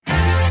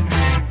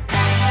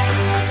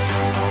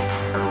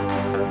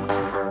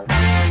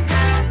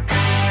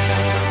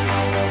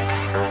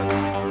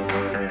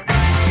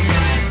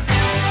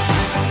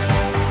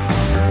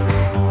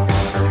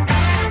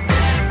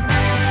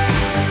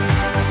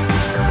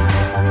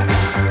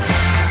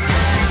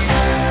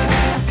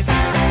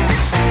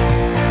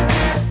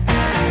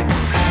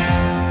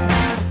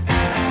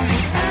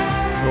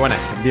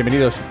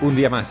Bienvenidos un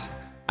día más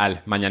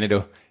al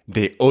Mañanero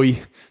de hoy.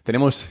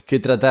 Tenemos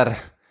que tratar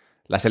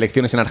las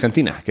elecciones en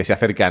Argentina que se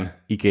acercan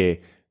y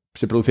que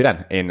se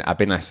producirán en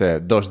apenas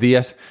 2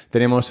 días.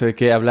 Tenemos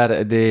que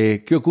hablar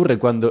de qué ocurre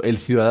cuando el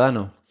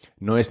ciudadano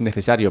no es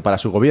necesario para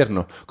su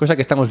gobierno, cosa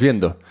que estamos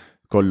viendo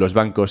con los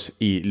bancos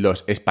y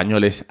los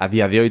españoles a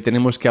día de hoy.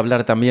 Tenemos que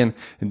hablar también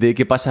de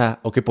qué pasa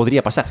o qué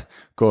podría pasar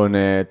con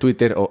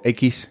Twitter o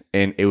X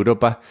en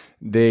Europa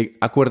de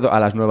acuerdo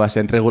a las nuevas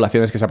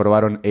regulaciones que se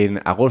aprobaron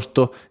en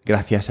agosto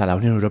gracias a la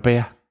Unión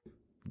Europea.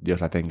 Dios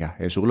la tenga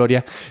en su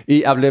gloria.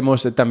 Y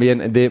hablemos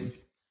también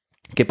de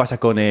qué pasa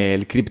con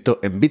el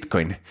cripto en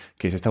Bitcoin,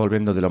 que se está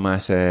volviendo de lo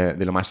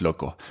más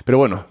loco. Pero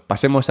bueno,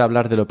 pasemos a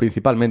hablar de lo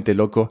principalmente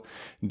loco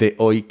de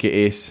hoy,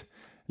 que es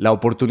la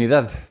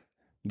oportunidad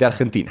de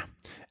Argentina.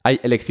 Hay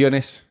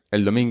elecciones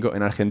el domingo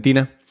en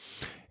Argentina.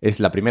 Es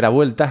la primera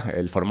vuelta.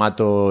 El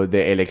formato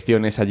de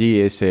elecciones allí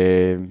es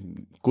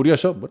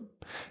curioso. Bueno,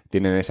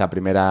 tienen esa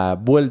primera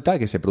vuelta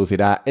que se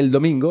producirá el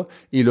domingo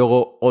y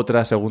luego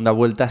otra segunda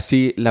vuelta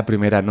si la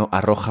primera no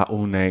arroja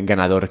un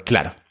ganador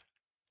claro.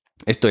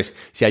 Esto es,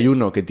 si hay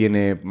uno que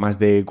tiene más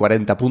de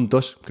 40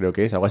 puntos, creo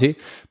que es algo así,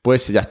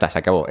 pues ya está, se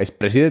acabó. Es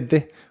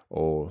presidente,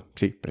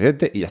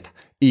 presidente y ya está.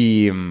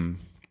 Y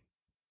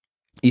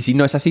si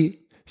no es así,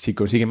 si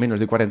consiguen menos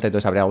de 40,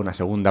 entonces habrá una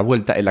segunda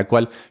vuelta en la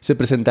cual se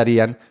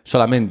presentarían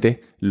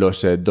solamente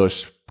los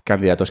dos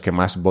candidatos que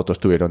más votos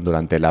tuvieron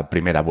durante la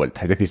primera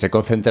vuelta. Es decir, se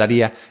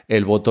concentraría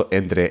el voto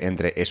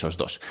entre esos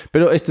dos.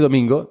 Pero este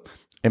domingo,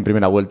 en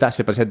primera vuelta,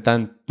 se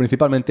presentan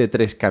principalmente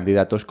 3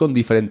 candidatos con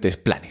diferentes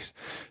planes.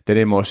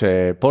 Tenemos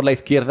por la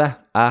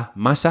izquierda a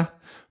Massa,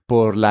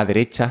 por la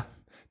derecha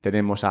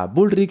tenemos a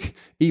Bullrich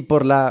y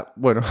por la,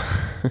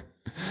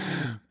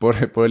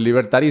 por el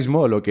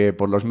libertarismo, lo que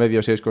por los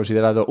medios es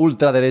considerado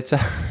ultraderecha,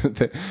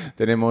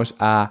 tenemos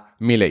a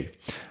Milei.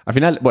 Al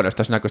final,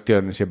 esta es una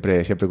cuestión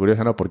siempre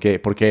curiosa, ¿no? ¿Por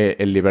qué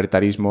el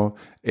libertarismo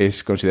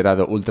es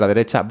considerado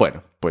ultraderecha?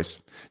 Bueno,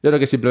 pues yo creo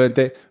que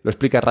simplemente lo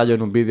explica Rayo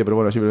en un vídeo,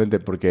 pero simplemente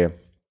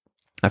porque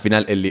al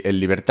final el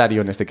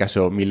libertario, en este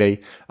caso Milei,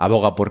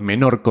 aboga por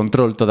menor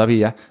control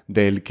todavía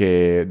del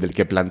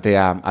que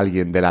plantea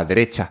alguien de la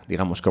derecha,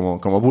 digamos,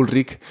 como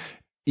Bullrich,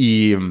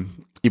 y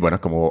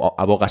como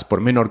abogas por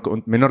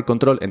menor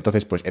control,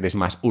 entonces pues eres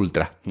más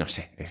ultra, no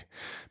sé.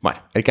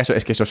 El caso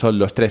es que esos son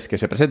los 3 que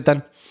se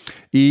presentan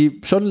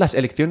y son las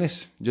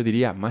elecciones, yo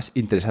diría, más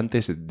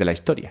interesantes de la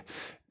historia.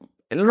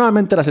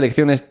 Normalmente en las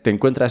elecciones te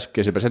encuentras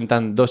que se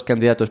presentan 2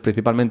 candidatos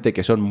principalmente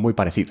que son muy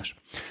parecidos.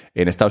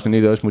 En Estados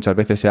Unidos muchas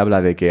veces se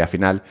habla de que al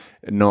final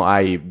no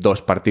hay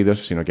 2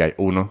 partidos, sino que hay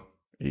uno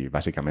y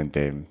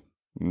básicamente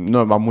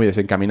no van muy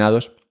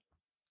desencaminados.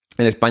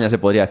 En España se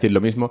podría decir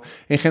lo mismo.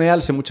 En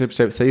general se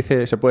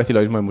puede decir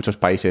lo mismo en muchos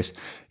países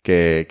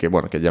que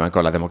llevan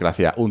con la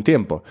democracia un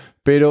tiempo.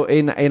 Pero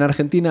en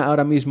Argentina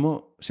ahora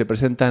mismo se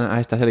presentan a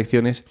estas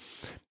elecciones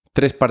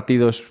 3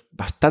 partidos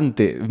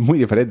muy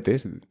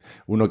diferentes.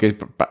 Uno que es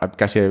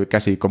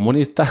casi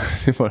comunista,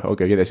 o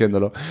que viene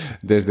siéndolo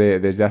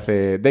desde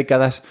hace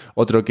décadas.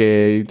 Otro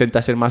que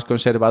intenta ser más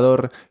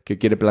conservador, que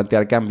quiere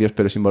plantear cambios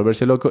pero sin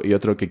volverse loco. Y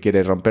otro que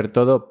quiere romper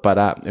todo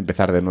para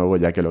empezar de nuevo,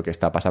 ya que lo que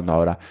está pasando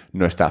ahora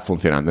no está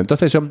funcionando.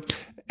 Entonces son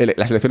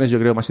las elecciones, yo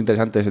creo, más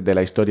interesantes de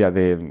la historia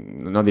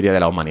no diría de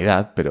la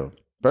humanidad, pero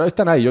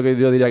están ahí. Yo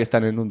diría que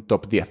están en un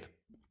top 10.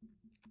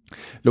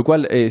 Lo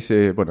cual es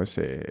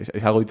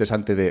algo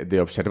interesante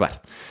de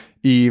observar.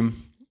 ¿Y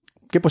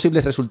qué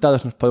posibles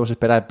resultados nos podemos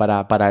esperar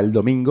para el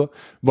domingo?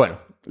 Bueno,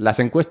 las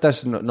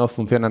encuestas no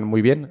funcionan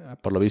muy bien.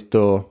 Por lo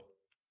visto,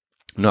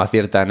 no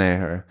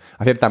aciertan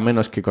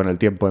menos que con el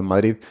tiempo en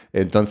Madrid.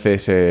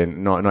 Entonces,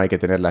 no hay que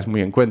tenerlas muy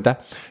en cuenta.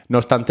 No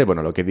obstante,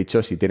 lo que he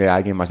dicho, si tiene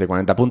alguien más de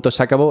 40 puntos,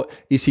 se acabó.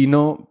 Y si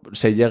no,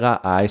 se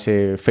llega a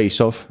ese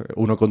face-off,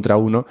 1 contra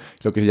 1,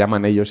 lo que se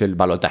llaman ellos el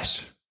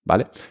balotage.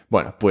 ¿Vale?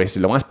 Pues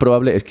lo más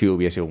probable es que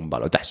hubiese un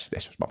balotage de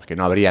esos. Que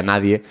no habría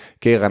nadie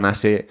que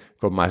ganase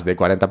con más de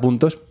 40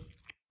 puntos.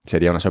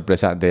 Sería una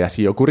sorpresa de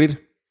así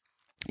ocurrir.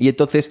 Y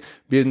entonces,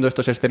 viendo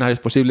estos escenarios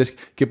posibles,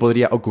 ¿qué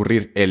podría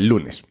ocurrir el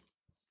lunes?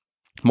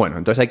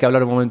 Entonces hay que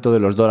hablar un momento de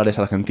los dólares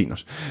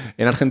argentinos.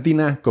 En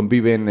Argentina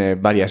conviven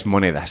varias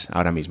monedas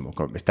ahora mismo.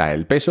 Está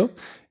el peso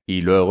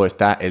y luego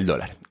está el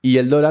dólar. Y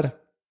el dólar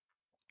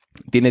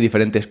tiene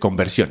diferentes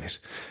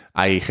conversiones.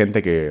 Hay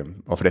gente que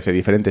ofrece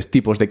diferentes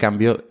tipos de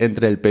cambio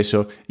entre el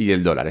peso y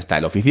el dólar. Está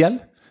el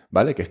oficial,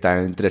 ¿vale? Que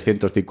está en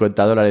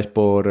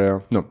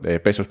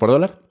 $350 pesos por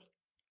dólar.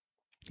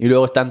 Y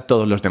luego están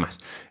todos los demás.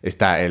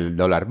 Está el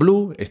dólar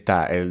blue,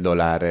 está el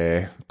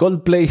dólar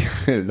Coldplay,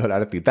 el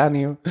dólar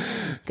titanio.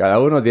 Cada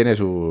uno tiene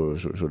su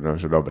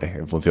nombre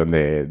en función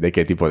de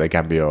qué tipo de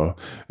cambio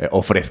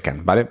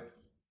ofrezcan, ¿vale?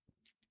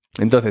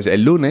 Entonces,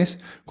 el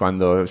lunes,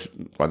 cuando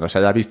se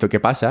haya visto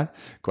qué pasa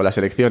con las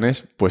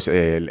elecciones, pues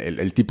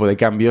el tipo de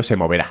cambio se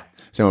moverá.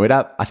 ¿Se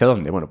moverá hacia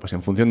dónde? Pues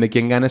en función de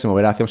quién gane, se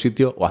moverá hacia un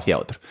sitio o hacia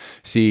otro.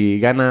 Si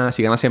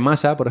ganase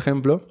Massa, por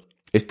ejemplo,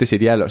 este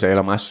sería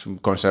lo más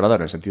conservador,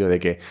 en el sentido de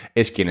que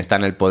es quien está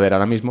en el poder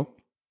ahora mismo.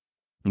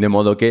 De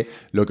modo que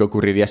lo que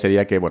ocurriría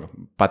sería que, bueno,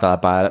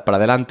 patada para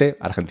adelante,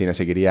 Argentina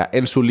seguiría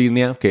en su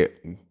línea,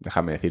 que,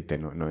 déjame decirte,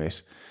 no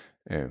es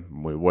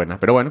muy buena,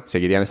 pero bueno,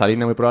 seguiría en esa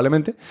línea muy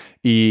probablemente,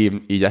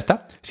 y ya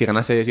está. Si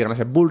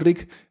ganase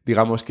Bullrich,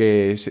 digamos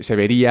que se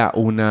vería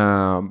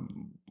una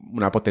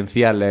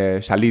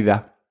potencial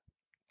salida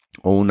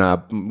o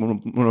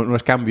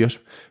unos cambios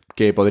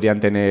que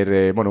podrían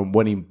tener un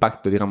buen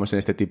impacto, digamos, en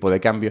este tipo de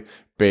cambio,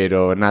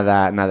 pero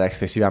nada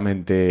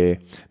excesivamente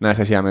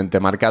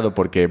marcado,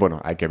 porque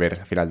hay que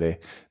ver al final de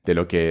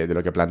lo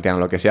que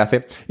plantean, lo que se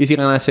hace. Y si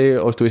ganase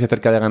o estuviese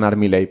cerca de ganar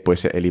Milei,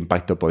 pues el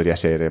impacto podría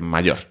ser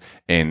mayor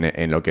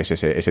en lo que es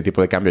ese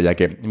tipo de cambio, ya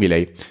que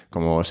Milei,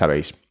 como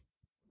sabéis,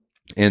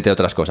 entre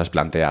otras cosas,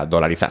 plantea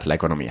dolarizar la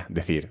economía.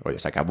 Decir, oye,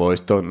 se acabó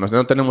esto,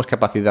 no tenemos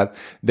capacidad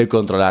de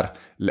controlar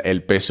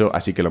el peso,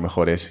 así que lo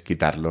mejor es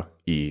quitarlo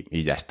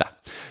y ya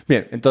está.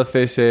 Bien,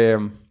 entonces,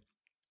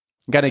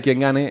 gane quien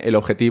gane, el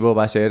objetivo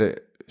va a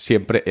ser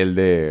siempre el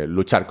de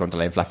luchar contra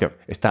la inflación.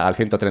 Está al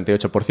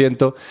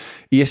 138%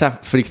 y esa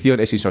fricción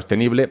es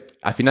insostenible.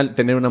 Al final,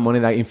 tener una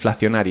moneda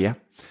inflacionaria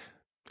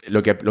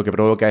lo que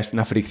provoca es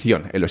una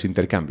fricción en los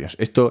intercambios.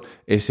 Esto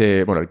es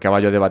el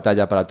caballo de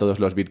batalla para todos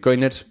los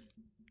bitcoiners.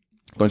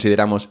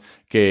 Consideramos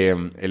que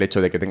el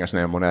hecho de que tengas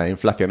una moneda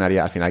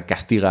inflacionaria al final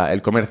castiga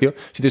el comercio.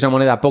 Si tienes una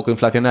moneda poco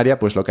inflacionaria,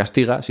 pues lo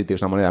castiga. Si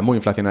tienes una moneda muy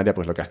inflacionaria,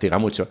 pues lo castiga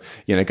mucho.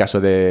 Y en el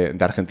caso de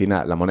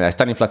Argentina, la moneda es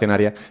tan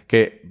inflacionaria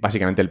que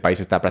básicamente el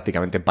país está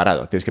prácticamente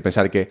parado. Tienes que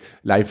pensar que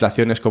la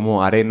inflación es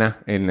como arena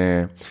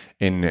en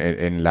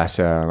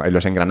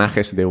los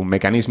engranajes de un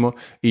mecanismo,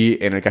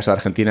 y en el caso de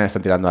Argentina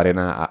están tirando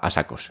arena a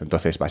sacos.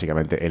 Entonces,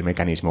 básicamente, el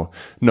mecanismo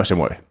no se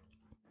mueve.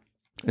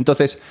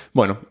 Entonces,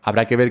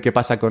 habrá que ver qué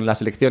pasa con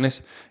las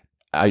elecciones.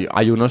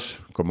 Hay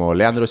unos, como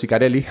Leandro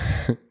Sicarelli,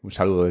 un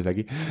saludo desde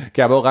aquí,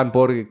 que abogan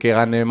por que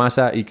gane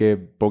Massa y que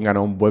pongan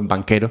a un buen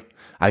banquero,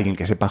 alguien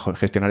que sepa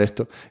gestionar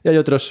esto. Y hay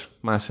otros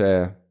más,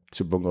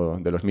 supongo,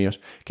 de los míos,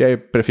 que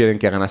prefieren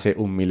que ganase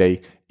un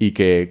Milei y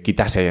que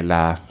quitase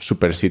la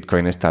super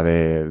shitcoin esta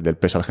del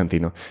peso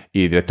argentino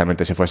y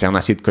directamente se fuese a una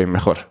shitcoin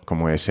mejor,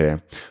 como es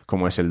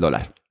el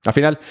dólar. Al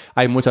final,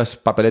 hay muchas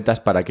papeletas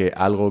para que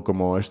algo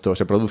como esto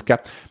se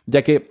produzca,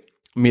 ya que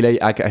Milei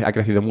ha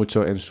crecido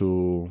mucho en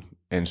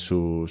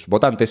sus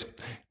votantes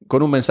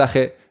con un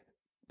mensaje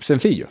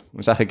sencillo. Un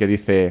mensaje que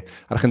dice: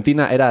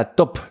 Argentina era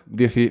top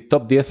 10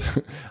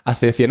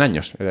 hace 100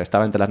 años.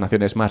 Estaba entre las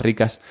naciones más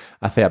ricas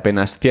hace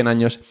apenas 100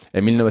 años.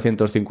 En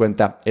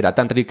 1950 era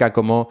tan rica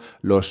como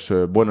los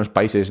buenos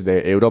países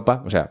de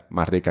Europa, o sea,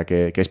 más rica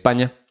que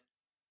España.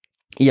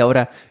 Y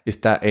ahora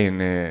está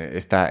en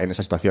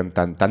esa situación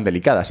tan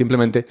delicada,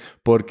 simplemente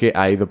porque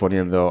ha ido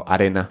poniendo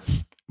arena,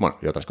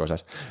 y otras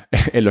cosas,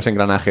 en los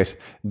engranajes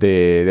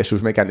de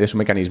su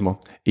mecanismo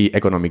y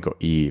económico,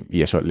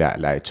 y eso le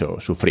ha hecho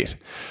sufrir.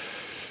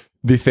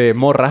 Dice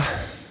Morra,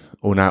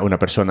 una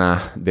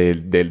persona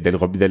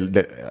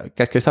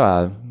que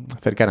estaba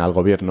cercana al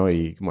gobierno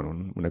y,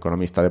 un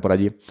economista de por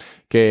allí,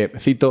 que,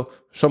 cito,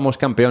 somos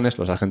campeones,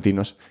 los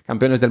argentinos,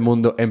 campeones del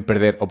mundo en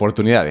perder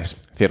oportunidades.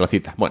 Cierro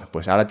cita.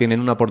 Pues ahora tienen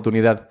una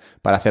oportunidad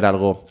para hacer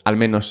algo al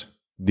menos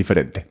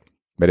diferente.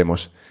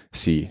 Veremos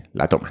si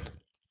la toman.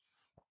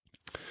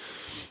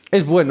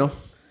 Es bueno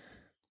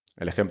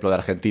el ejemplo de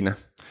Argentina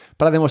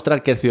para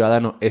demostrar que el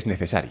ciudadano es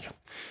necesario.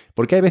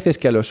 Porque hay veces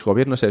que a los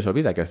gobiernos se les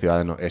olvida que el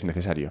ciudadano es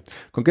necesario.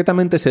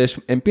 Concretamente, se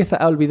les empieza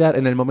a olvidar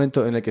en el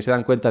momento en el que se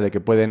dan cuenta de que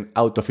pueden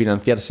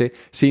autofinanciarse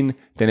sin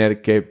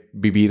tener que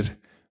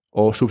vivir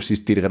o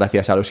subsistir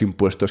gracias a los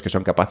impuestos que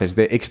son capaces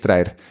de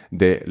extraer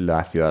de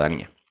la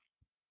ciudadanía.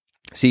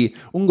 Si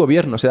un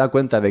gobierno se da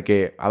cuenta de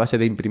que a base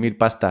de imprimir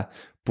pasta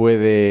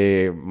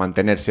puede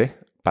mantenerse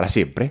para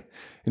siempre,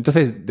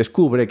 entonces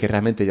descubre que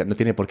realmente ya no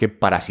tiene por qué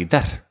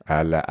parasitar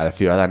al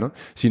ciudadano,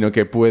 sino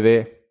que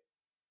puede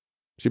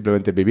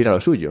simplemente vivir a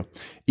lo suyo.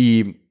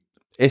 Y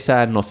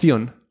esa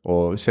noción,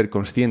 o ser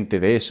consciente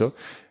de eso,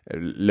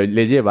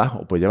 le lleva,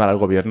 o puede llevar al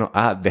gobierno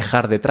a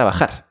dejar de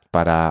trabajar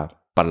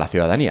para la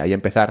ciudadanía y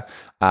empezar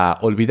a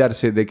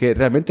olvidarse de que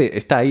realmente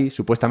está ahí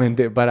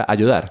supuestamente para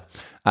ayudar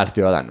al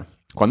ciudadano.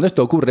 Cuando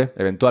esto ocurre,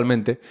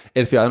 eventualmente,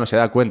 el ciudadano se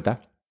da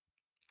cuenta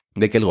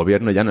de que el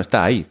gobierno ya no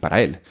está ahí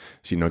para él,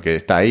 sino que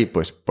está ahí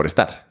pues por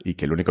estar, y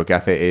que lo único que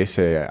hace es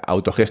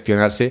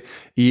autogestionarse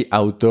y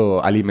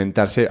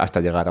autoalimentarse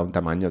hasta llegar a un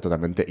tamaño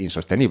totalmente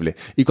insostenible.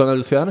 Y cuando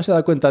el ciudadano se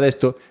da cuenta de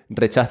esto,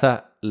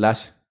 rechaza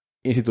las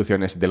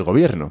instituciones del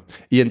gobierno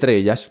y entre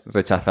ellas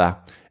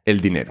rechaza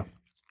el dinero.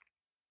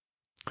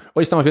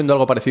 Hoy estamos viendo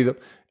algo parecido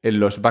en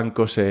los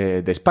bancos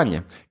de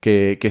España,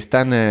 que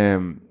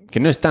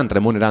no están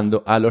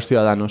remunerando a los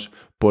ciudadanos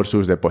por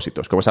sus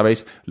depósitos. Como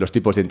sabéis, los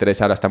tipos de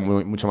interés ahora están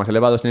mucho más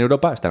elevados en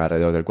Europa, están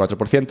alrededor del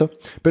 4%,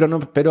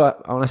 pero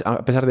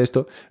a pesar de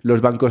esto, los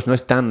bancos no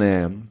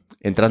están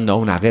entrando a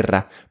una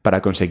guerra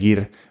para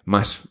conseguir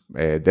más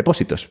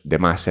depósitos de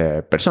más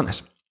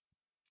personas,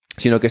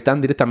 sino que están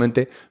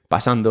directamente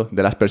pasando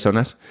de las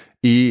personas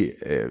y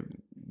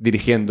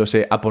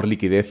dirigiéndose a por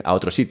liquidez a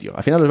otro sitio.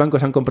 Al final los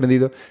bancos han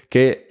comprendido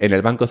que en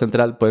el Banco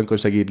Central pueden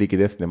conseguir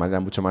liquidez de manera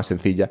mucho más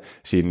sencilla,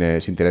 sin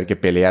tener que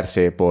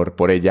pelearse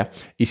por ella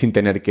y sin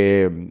tener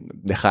que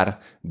dejar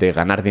de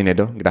ganar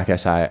dinero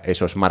gracias a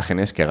esos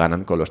márgenes que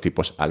ganan con los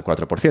tipos al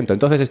 4%.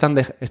 Entonces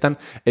están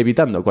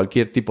evitando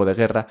cualquier tipo de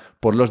guerra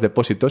por los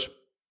depósitos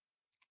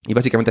y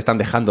básicamente están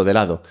dejando de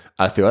lado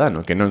al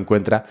ciudadano, que no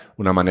encuentra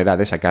una manera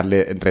de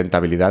sacarle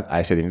rentabilidad a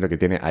ese dinero que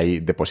tiene ahí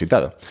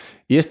depositado.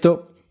 Y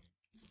esto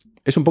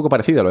es un poco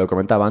parecido a lo que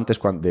comentaba antes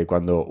de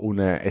cuando un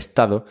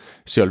Estado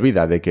se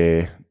olvida de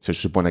que se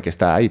supone que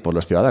está ahí por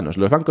los ciudadanos.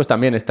 Los bancos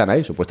también están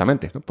ahí,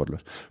 supuestamente, ¿no?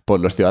 por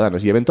los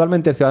ciudadanos. Y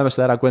eventualmente el ciudadano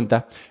se dará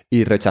cuenta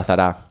y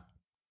rechazará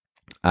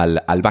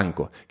al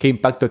banco. ¿Qué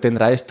impacto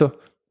tendrá esto?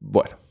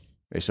 Bueno,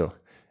 eso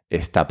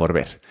está por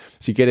ver.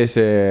 Si quieres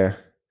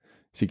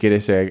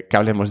que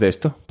hablemos de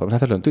esto, podemos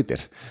hacerlo en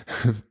Twitter.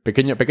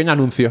 pequeño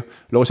anuncio.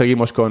 Luego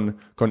seguimos con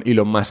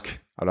Elon Musk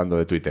hablando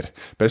de Twitter.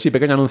 Pero sí,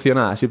 pequeño anuncio,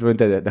 nada,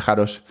 simplemente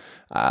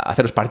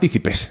haceros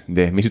partícipes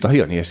de mi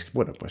situación. Y es,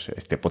 bueno, pues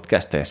este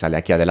podcast sale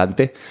aquí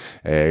adelante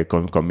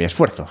con mi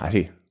esfuerzo,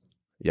 así.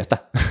 Y ya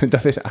está.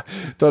 Entonces,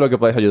 todo lo que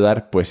podáis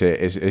ayudar, pues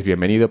es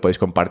bienvenido. Podéis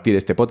compartir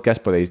este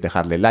podcast, podéis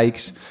dejarle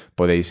likes,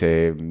 podéis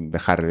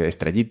dejar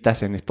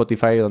estrellitas en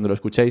Spotify donde lo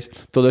escuchéis.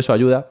 Todo eso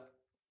ayuda.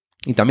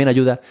 Y también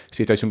ayuda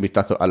si echáis un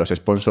vistazo a los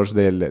sponsors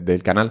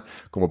del canal,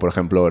 como por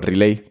ejemplo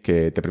Relay,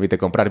 que te permite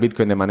comprar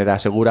Bitcoin de manera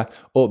segura,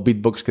 o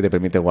Bitbox, que te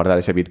permite guardar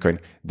ese Bitcoin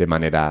de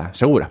manera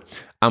segura.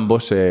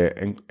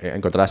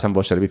 Encontrarás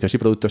ambos servicios y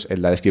productos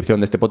en la descripción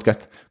de este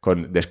podcast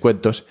con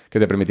descuentos que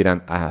te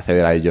permitirán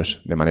acceder a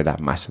ellos de manera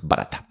más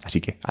barata.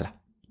 Así que, hala,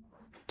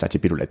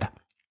 chachipiruleta.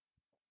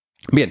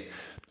 Bien,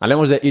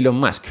 hablemos de Elon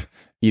Musk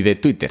y de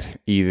Twitter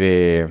y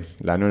de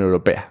la Unión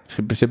Europea.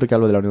 Siempre que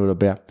hablo de la Unión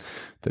Europea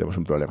tenemos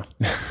un problema.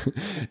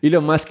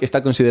 Elon Musk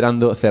está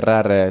considerando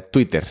cerrar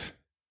Twitter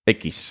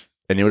X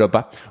en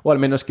Europa, o al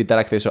menos quitar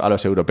acceso a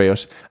los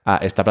europeos a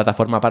esta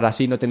plataforma para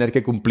así no tener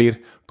que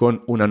cumplir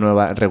con una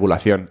nueva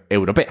regulación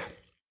europea.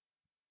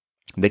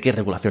 ¿De qué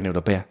regulación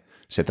europea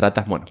se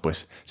trata? Bueno,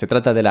 pues se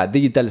trata de la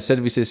Digital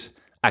Services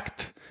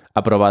Act,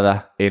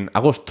 aprobada en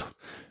agosto.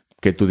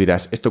 Que tú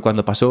dirás, ¿esto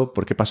cuándo pasó?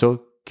 ¿Por qué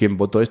pasó? ¿Quién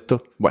votó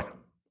esto? Bueno,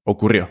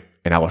 ocurrió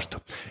en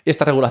agosto.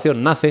 Esta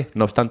regulación nace,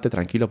 no obstante,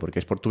 tranquilo porque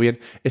es por tu bien,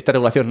 esta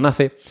regulación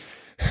nace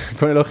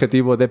con el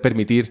objetivo de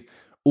permitir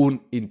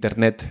un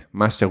Internet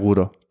más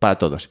seguro para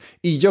todos.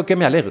 Y yo que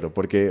me alegro,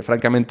 porque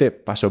francamente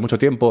paso mucho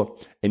tiempo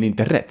en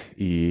Internet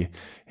y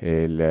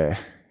el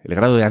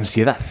grado de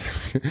ansiedad,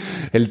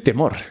 el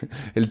temor,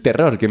 el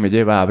terror que me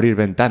lleva a abrir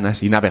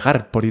ventanas y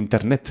navegar por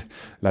Internet,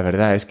 la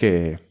verdad es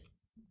que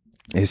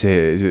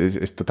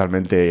es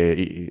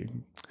totalmente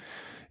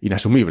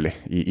inasumible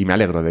y me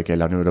alegro de que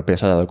la Unión Europea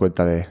se haya dado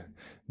cuenta de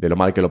lo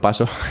mal que lo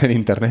paso en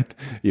Internet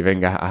y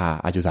venga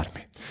a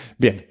ayudarme.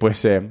 Bien,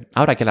 pues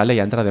ahora que la ley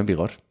ha entrado en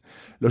vigor,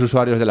 los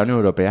usuarios de la Unión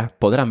Europea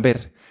podrán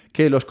ver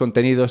que los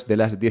contenidos de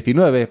las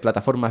 19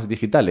 plataformas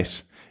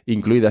digitales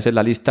incluidas en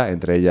la lista,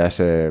 entre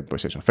ellas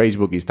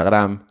Facebook,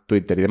 Instagram,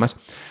 Twitter y demás,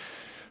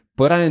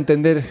 podrán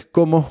entender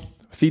cómo,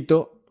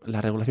 cito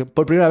la regulación,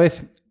 por primera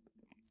vez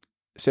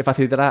se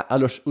facilitará a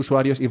los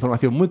usuarios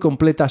información muy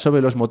completa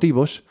sobre los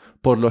motivos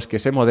por los que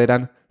se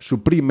moderan,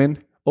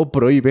 suprimen o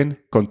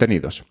prohíben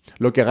contenidos,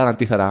 lo que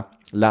garantizará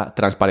la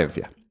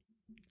transparencia.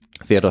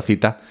 Cierro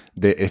cita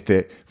de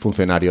este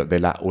funcionario de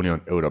la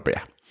Unión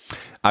Europea.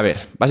 A ver,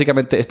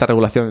 básicamente esta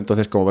regulación,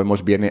 entonces, como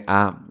vemos, viene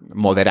a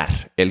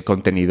moderar el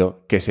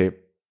contenido que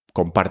se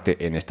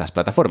comparte en estas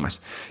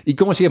plataformas. Y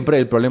como siempre,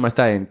 el problema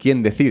está en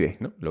quién decide,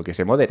 ¿no?, lo que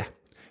se modera.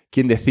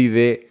 ¿Quién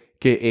decide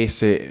qué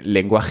es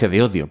lenguaje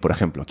de odio, por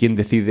ejemplo? ¿Quién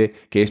decide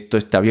que esto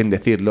está bien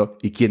decirlo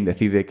y quién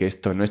decide que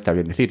esto no está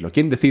bien decirlo?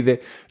 ¿Quién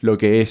decide lo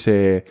que es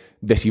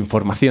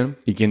desinformación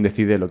y quién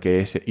decide lo que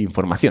es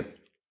información?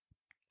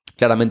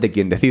 Claramente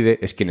quien decide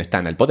es quien está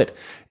en el poder.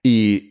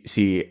 Y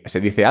si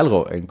se dice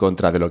algo en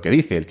contra de lo que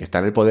dice el que está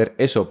en el poder,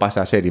 eso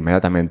pasa a ser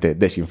inmediatamente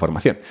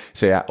desinformación,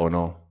 sea o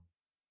no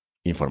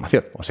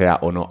información, o sea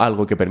o no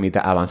algo que permita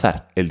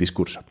avanzar el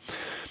discurso.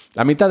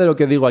 La mitad de lo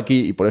que digo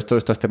aquí, y por esto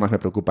estos temas me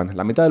preocupan,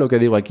 la mitad de lo que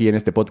digo aquí en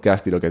este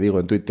podcast y lo que digo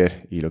en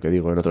Twitter y lo que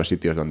digo en otros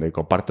sitios donde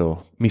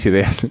comparto mis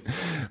ideas,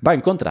 va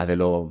en contra de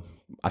lo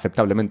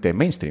aceptablemente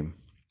mainstream.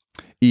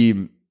 Y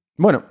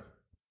bueno,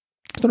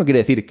 esto no quiere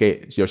decir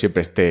que yo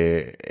siempre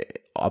esté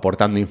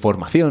aportando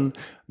información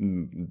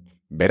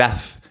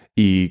veraz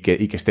y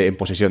que esté en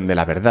posesión de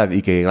la verdad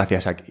y que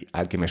gracias a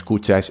que me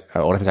escuchas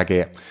o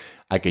gracias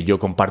a que yo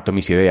comparto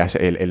mis ideas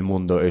el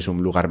mundo es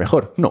un lugar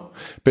mejor. No,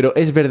 pero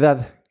es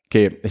verdad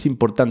que es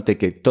importante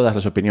que todas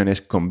las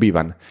opiniones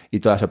convivan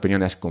y todas las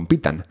opiniones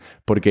compitan,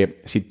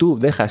 porque si tú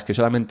dejas que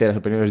solamente las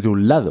opiniones de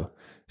un lado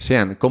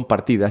sean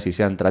compartidas y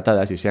sean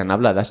tratadas y sean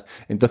habladas,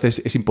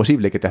 entonces es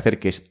imposible que te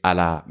acerques a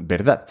la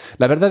verdad.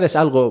 La verdad es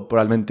algo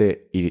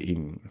probablemente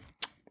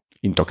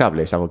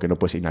intocable, es algo que no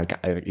puedes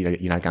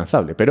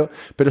inalcanzable, pero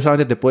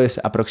solamente te puedes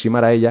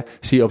aproximar a ella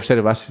si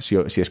observas,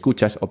 si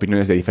escuchas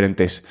opiniones de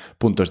diferentes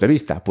puntos de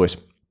vista. Pues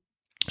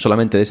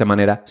Solamente de esa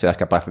manera serás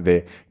capaz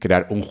de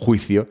crear un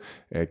juicio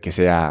que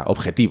sea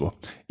objetivo.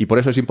 Y por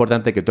eso es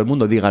importante que todo el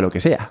mundo diga lo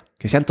que sea,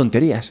 que sean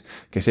tonterías,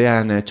 que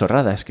sean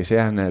chorradas, que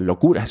sean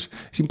locuras.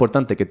 Es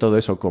importante que todo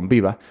eso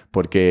conviva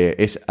porque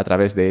es a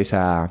través de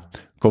esa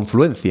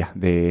confluencia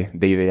de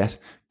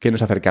ideas que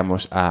nos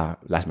acercamos a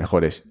las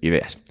mejores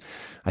ideas.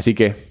 Así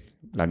que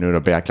la Unión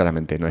Europea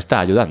claramente no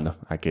está ayudando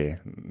a que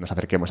nos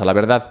acerquemos a la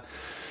verdad.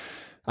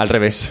 Al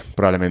revés,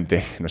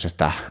 probablemente nos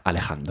está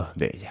alejando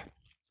de ella.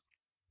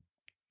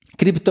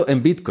 Cripto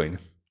en Bitcoin.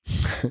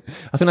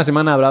 Hace una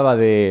semana hablaba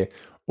de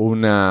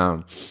un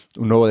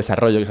nuevo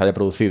desarrollo que se había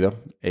producido,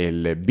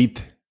 el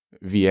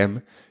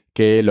BitVM,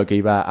 que lo que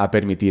iba a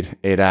permitir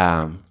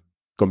era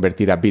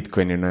convertir a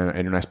Bitcoin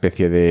en una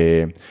especie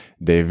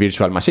de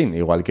virtual machine,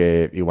 igual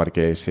que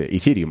es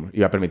Ethereum.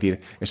 Iba a permitir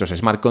esos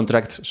smart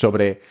contracts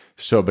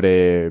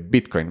sobre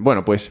Bitcoin.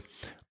 Bueno, pues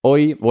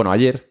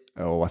ayer,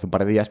 o hace un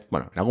par de días,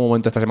 en algún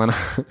momento esta semana,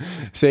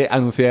 se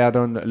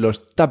anunciaron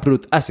los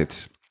Taproot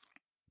Assets.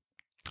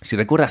 Si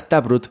recuerdas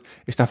Taproot,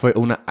 esta fue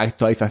una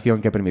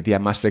actualización que permitía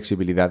más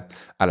flexibilidad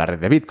a la red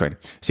de Bitcoin,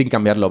 sin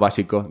cambiar lo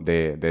básico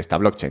de esta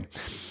blockchain.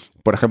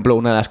 Por ejemplo,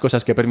 una de las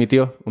cosas que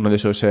permitió, una de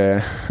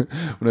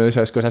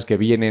esas cosas que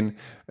vienen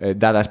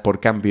dadas por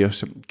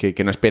cambios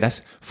que no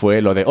esperas,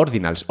 fue lo de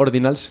Ordinals.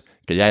 Ordinals,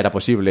 que ya era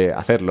posible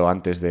hacerlo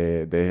antes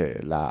de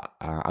la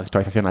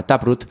actualización a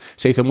Taproot,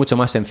 se hizo mucho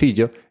más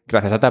sencillo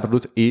gracias a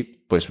Taproot y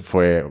pues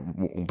fue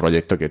un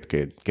proyecto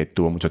que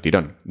tuvo mucho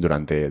tirón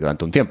durante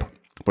un tiempo.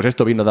 Pues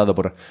esto vino dado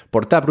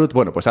por Taproot.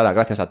 Bueno, pues ahora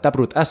gracias a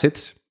Taproot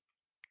Assets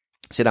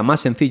será más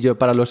sencillo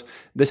para los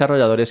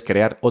desarrolladores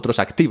crear otros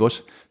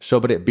activos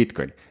sobre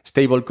Bitcoin.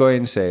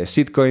 Stablecoins,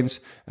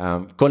 shitcoins,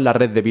 con la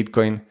red de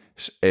Bitcoin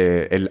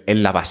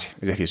en la base.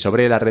 Es decir,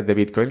 sobre la red de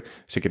Bitcoin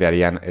se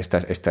crearían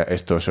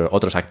estos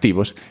otros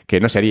activos que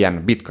no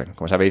serían Bitcoin.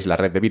 Como sabéis, la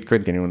red de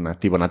Bitcoin tiene un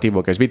activo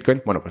nativo que es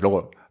Bitcoin. Bueno, pues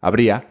luego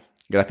habría,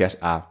 gracias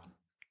a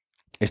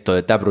esto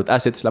de Taproot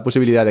Assets, la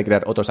posibilidad de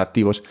crear otros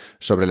activos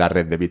sobre la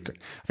red de Bitcoin.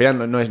 Al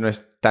final no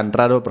es tan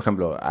raro. Por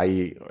ejemplo,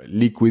 hay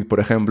Liquid, por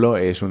ejemplo,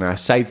 es una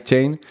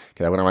sidechain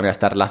que de alguna manera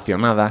está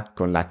relacionada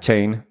con la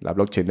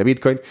blockchain de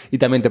Bitcoin, y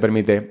también te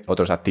permite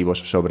otros activos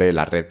sobre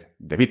la red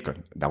de Bitcoin,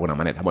 de alguna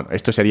manera. Bueno,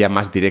 esto sería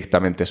más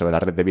directamente sobre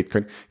la red de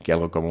Bitcoin que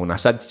algo como una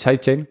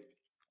sidechain.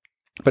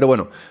 Pero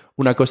bueno,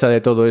 una cosa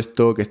de todo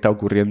esto que está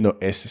ocurriendo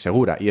es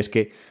segura, y es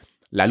que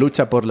la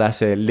lucha por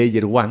las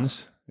Layer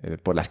Ones,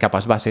 por las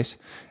capas bases,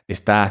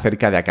 está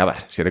cerca de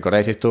acabar. Si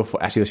recordáis, esto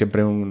ha sido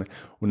siempre un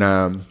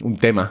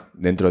tema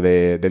dentro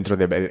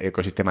del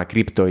ecosistema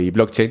cripto y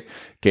blockchain,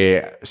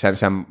 que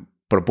se han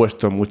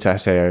propuesto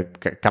muchas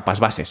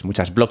capas bases,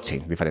 muchas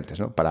blockchains diferentes,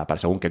 ¿no? Para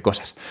según qué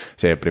cosas.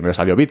 Primero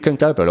salió Bitcoin,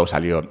 claro, pero luego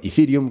salió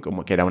Ethereum,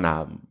 como que era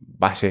una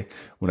base,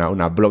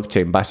 una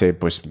blockchain base,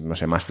 pues no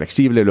sé, más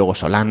flexible. Luego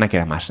Solana, que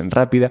era más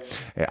rápida.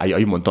 Hay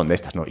un montón de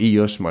estas, ¿no?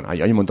 EOS,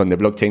 hay un montón de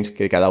blockchains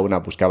que cada una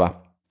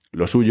buscaba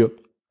lo suyo.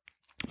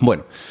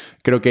 Bueno,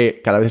 creo que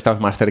cada vez estamos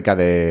más cerca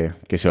de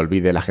que se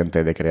olvide la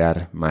gente de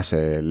crear más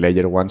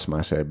layer ones,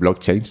 más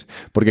blockchains,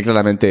 porque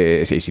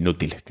claramente es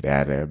inútil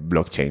crear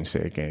blockchains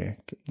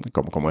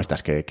como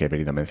estas que he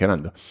venido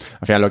mencionando.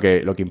 Al final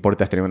lo que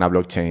importa es tener una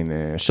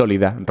blockchain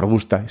sólida,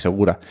 robusta y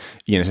segura,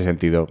 y en ese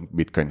sentido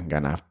Bitcoin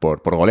gana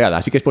por goleada.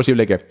 Así que es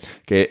posible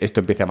que esto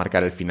empiece a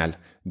marcar el final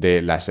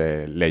de las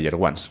layer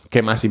ones.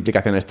 ¿Qué más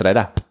implicaciones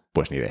traerá?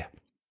 Pues ni idea.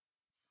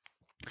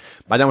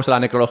 Vayamos a la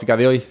necrológica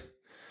de hoy.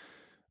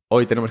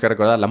 Hoy tenemos que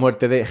recordar la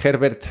muerte de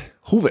Herbert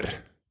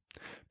Hoover,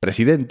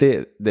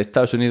 presidente de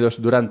Estados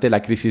Unidos durante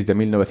la crisis de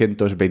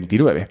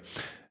 1929.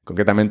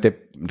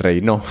 Concretamente,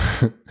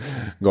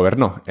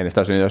 gobernó en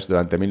Estados Unidos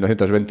durante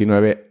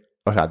 1929,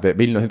 de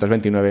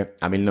 1929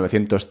 a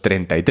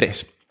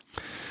 1933.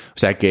 O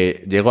sea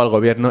que llegó al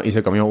gobierno y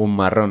se comió un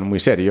marrón muy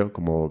serio,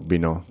 como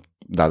vino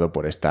dado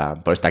por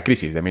esta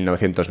crisis de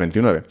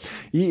 1929.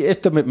 Y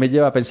esto me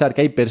lleva a pensar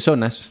que hay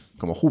personas,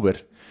 como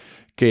Hoover,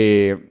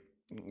 que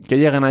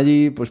llegan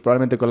allí pues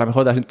probablemente con la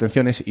mejor de las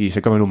intenciones y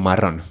se comen un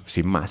marrón,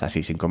 sin más,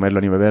 así, sin comerlo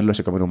ni beberlo,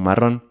 se comen un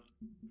marrón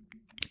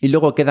y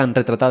luego quedan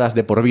retratadas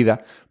de por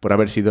vida por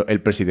haber sido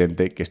el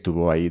presidente que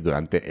estuvo ahí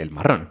durante el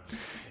marrón.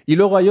 Y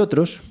luego hay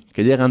otros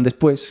que llegan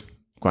después,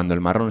 cuando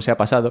el marrón se ha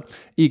pasado,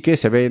 y que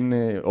se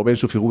ven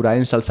su figura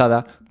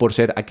ensalzada por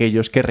ser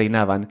aquellos que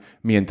reinaban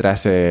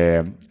mientras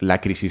la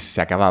crisis se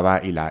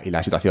acababa y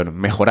la situación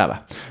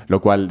mejoraba,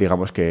 lo cual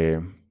digamos que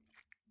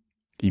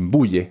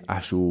imbuye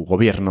a su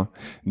gobierno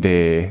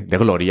de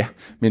gloria,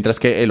 mientras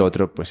que el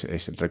otro pues,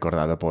 es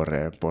recordado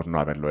por no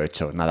haberlo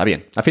hecho nada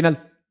bien. Al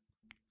final,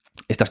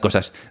 estas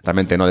cosas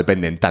realmente no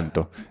dependen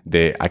tanto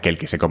de aquel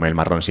que se come el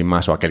marrón sin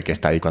más o aquel que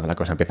está ahí cuando la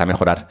cosa empieza a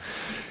mejorar.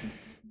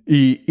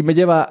 Y me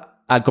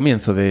lleva al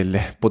comienzo del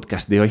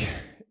podcast de hoy,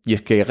 y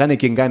es que gane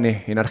quien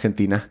gane en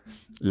Argentina,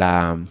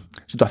 la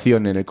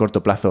situación en el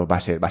corto plazo va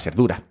a ser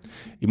dura.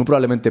 Y muy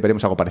probablemente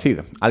veremos algo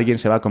parecido. Alguien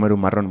se va a comer un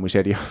marrón muy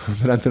serio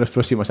durante los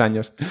próximos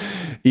años.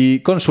 Y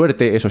con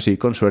suerte, eso sí,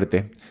 con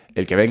suerte,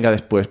 el que venga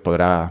después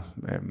podrá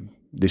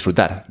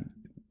disfrutar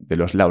de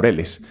los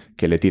laureles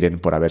que le tiren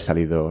por haber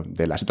salido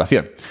de la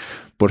situación.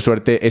 Por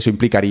suerte, eso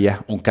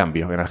implicaría un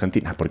cambio en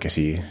Argentina, porque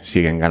si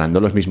siguen ganando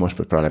los mismos,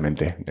 pues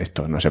probablemente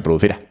esto no se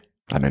producirá.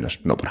 Al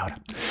menos no por ahora.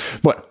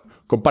 Bueno,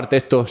 comparte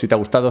esto si te ha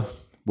gustado.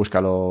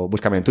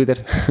 Búscame en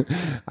Twitter,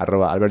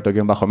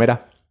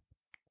 @alberto_mera.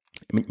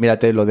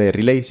 Mírate lo de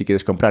Relay si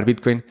quieres comprar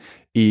Bitcoin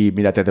y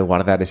mírate de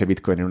guardar ese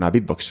Bitcoin en una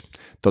Bitbox.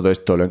 Todo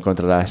esto lo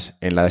encontrarás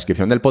en la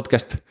descripción del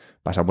podcast.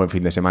 Pasa un buen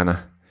fin de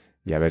semana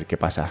y a ver qué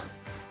pasa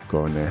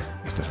con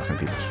estos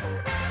argentinos.